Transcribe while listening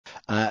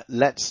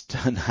Let's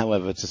turn,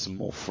 however, to some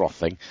more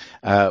frothing,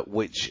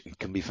 which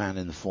can be found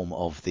in the form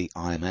of the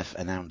IMF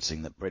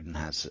announcing that Britain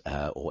has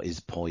or is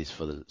poised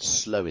for the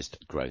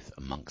slowest growth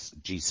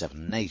amongst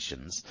G7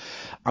 nations.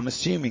 I'm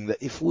assuming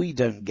that if we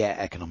don't get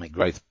economic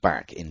growth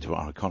back into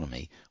our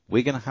economy,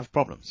 we're going to have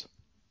problems.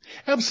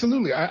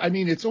 Absolutely. I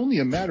mean, it's only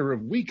a matter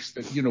of weeks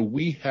that,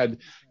 we had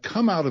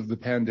come out of the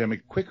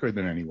pandemic quicker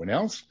than anyone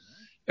else.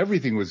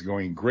 Everything was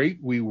going great.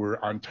 We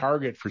were on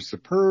target for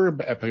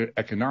superb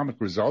economic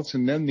results.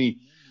 And then the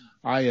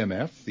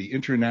IMF, the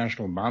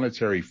International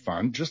Monetary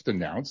Fund, just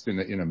announced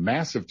in a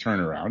massive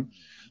turnaround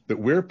that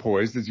we're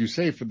poised, as you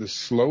say, for the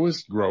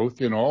slowest growth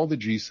in all the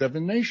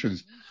G7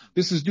 nations.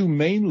 This is due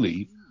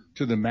mainly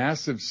to the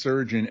massive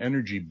surge in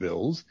energy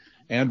bills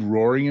and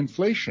roaring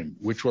inflation,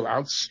 which will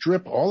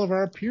outstrip all of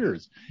our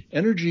peers.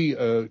 Energy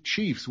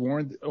chiefs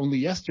warned only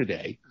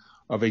yesterday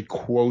of a,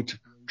 quote,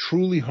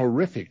 truly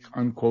horrific,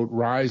 unquote,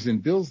 rise in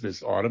bills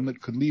this autumn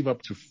that could leave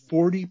up to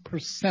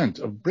 40%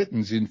 of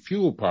Britons in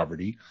fuel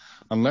poverty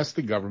unless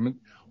the government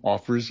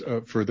offers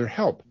further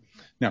help.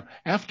 Now,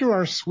 after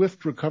our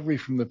swift recovery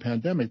from the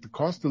pandemic, the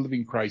cost of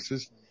living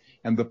crisis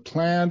and the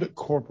planned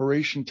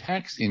corporation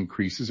tax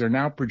increases are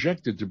now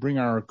projected to bring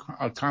our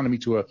economy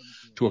to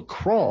a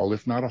crawl,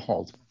 if not a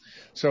halt.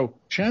 So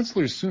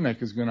Chancellor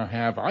Sunak is going to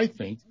have, I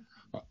think,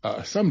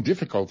 some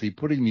difficulty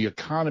putting the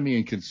economy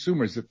and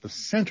consumers at the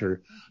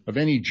center of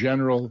any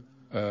general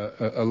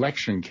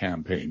election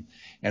campaign.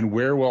 And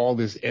where will all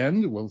this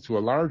end? Well, to a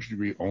large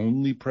degree,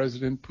 only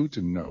President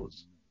Putin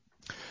knows.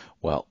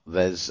 Well,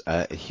 there's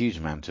a huge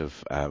amount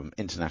of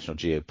international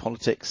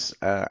geopolitics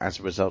as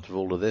a result of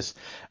all of this,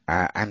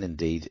 and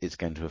indeed it's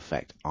going to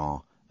affect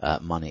our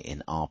money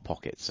in our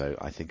pockets. So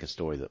I think a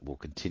story that will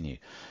continue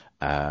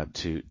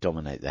to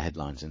dominate the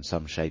headlines in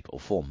some shape or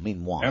form.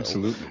 Meanwhile,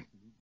 absolutely,